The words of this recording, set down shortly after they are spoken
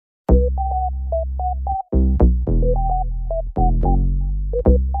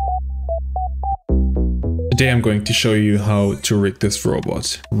Today I'm going to show you how to rig this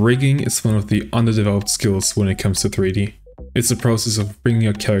robot. Rigging is one of the underdeveloped skills when it comes to 3D. It's the process of bringing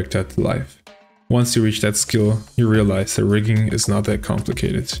your character to life. Once you reach that skill, you realize that rigging is not that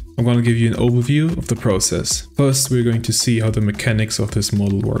complicated. I'm going to give you an overview of the process. First, we're going to see how the mechanics of this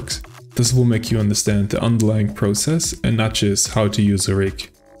model works. This will make you understand the underlying process and not just how to use a rig.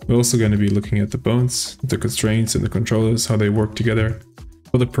 We're also going to be looking at the bones, the constraints and the controllers, how they work together.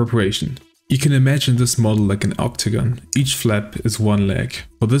 For the preparation. You can imagine this model like an octagon. Each flap is one leg.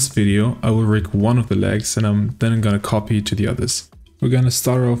 For this video, I will rig one of the legs and then I'm gonna copy it to the others. We're gonna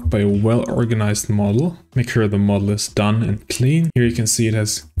start off by a well-organized model. Make sure the model is done and clean. Here you can see it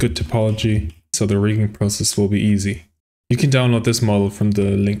has good topology, so the rigging process will be easy. You can download this model from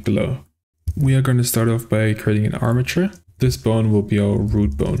the link below. We are gonna start off by creating an armature. This bone will be our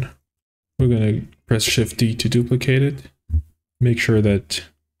root bone. We're gonna press Shift D to duplicate it. Make sure that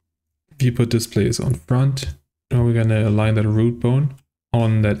viewport display is on front. Now we're gonna align that root bone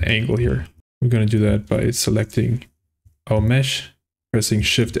on that angle here. We're gonna do that by selecting our mesh, pressing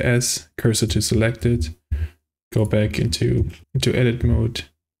Shift S, cursor to selected, go back into edit mode,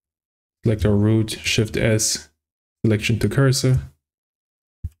 select our root, Shift S, selection to cursor.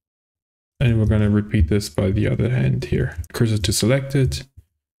 And we're gonna repeat this by the other hand here. Cursor to selected,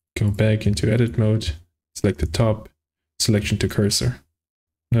 go back into edit mode, select the top, selection to cursor.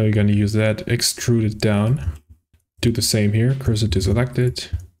 Now you're going to use that, extrude it down. Do the same here, cursor to selected,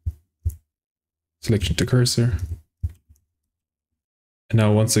 selection to cursor. And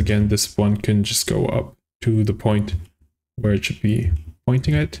now once again, this one can just go up to the point where it should be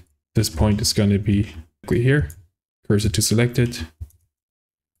pointing at. This point is going to be here, cursor to selected,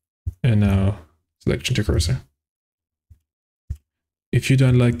 and now selection to cursor. If you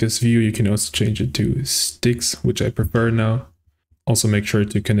don't like this view, you can also change it to sticks, which I prefer now. Also make sure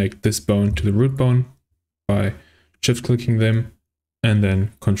to connect this bone to the root bone by shift clicking them and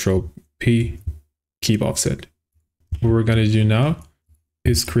then Control P, keep offset. What we're going to do now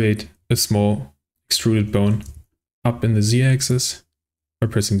is create a small extruded bone up in the Z axis by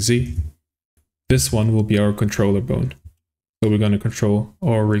pressing Z. This one will be our controller bone. So we're going to control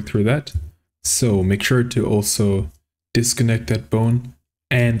or rig through that. So make sure to also disconnect that bone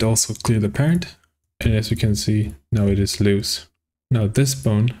and also clear the parent. And as you can see, now it is loose. Now this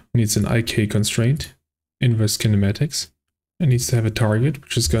bone needs an IK constraint, inverse kinematics. It needs to have a target,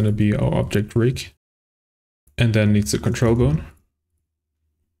 which is going to be our object rig. And then needs a control bone.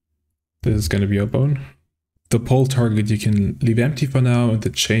 This is going to be our bone. The pole target you can leave empty for now, and the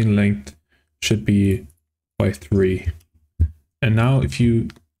chain length should be by 3. And now if you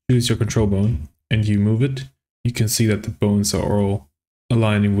choose your control bone and you move it, you can see that the bones are all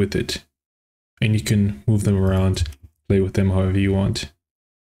aligning with it. And you can move them around, play with them however you want.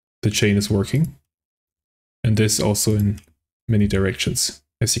 The chain is working. And this also in many directions,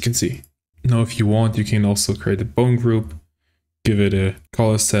 as you can see. Now if you want, you can also create a bone group, give it a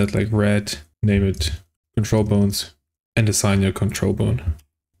color set like red, name it control bones, and assign your control bone.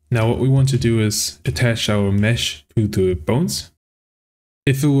 Now what we want to do is attach our mesh to the bones.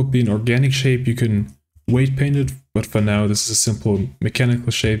 If it would be an organic shape, you can weight paint it, but for now this is a simple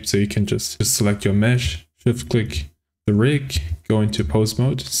mechanical shape, so you can just select your mesh, shift click the rig, go into pose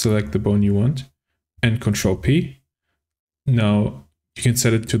mode, select the bone you want, and Control P. Now you can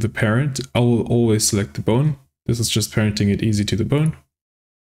set it to the parent. I will always select the bone. This is just parenting it easy to the bone.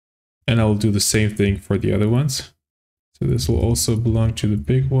 And I will do the same thing for the other ones. So this will also belong to the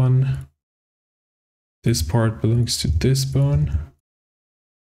big one. This part belongs to this bone.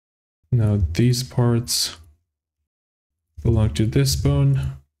 Now these parts belong to this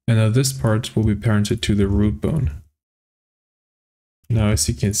bone. And now this part will be parented to the root bone. Now as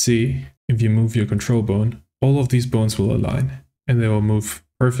you can see, if you move your control bone, all of these bones will align and they will move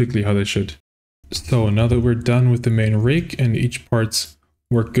perfectly how they should. So now that we're done with the main rig and each parts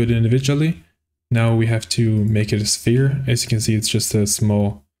work good individually, now we have to make it a sphere. As you can see, it's just a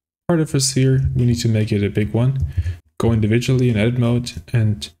small part of a sphere. We need to make it a big one. Go individually in edit mode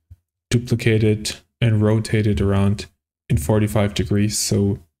and duplicate it and rotate it around in 45 degrees.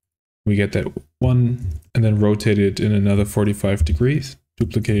 So we get that one and then rotate it in another 45 degrees.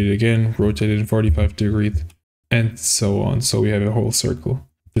 Duplicate it again, rotate it in 45 degrees, and so on. So we have a whole circle.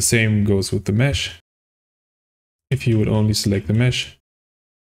 The same goes with the mesh. If you would only select the mesh,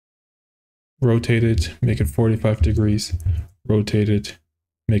 rotate it, make it 45 degrees, rotate it,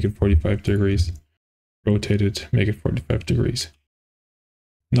 make it 45 degrees, rotate it, make it 45 degrees.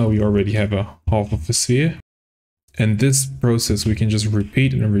 Now we already have a half of a sphere. And this process we can just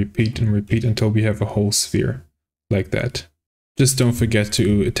repeat and repeat and repeat until we have a whole sphere, like that. Just don't forget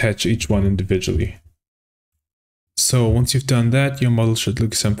to attach each one individually. So once you've done that, your model should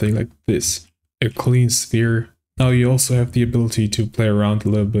look something like this. A clean sphere. Now you also have the ability to play around a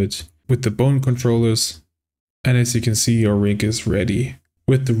little bit with the bone controllers. And as you can see, your rig is ready.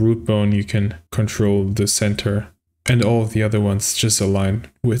 With the root bone you can control the center, and all of the other ones just align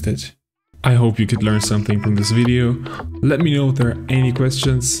with it. I hope you could learn something from this video. Let me know if there are any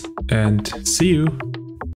questions, and see you!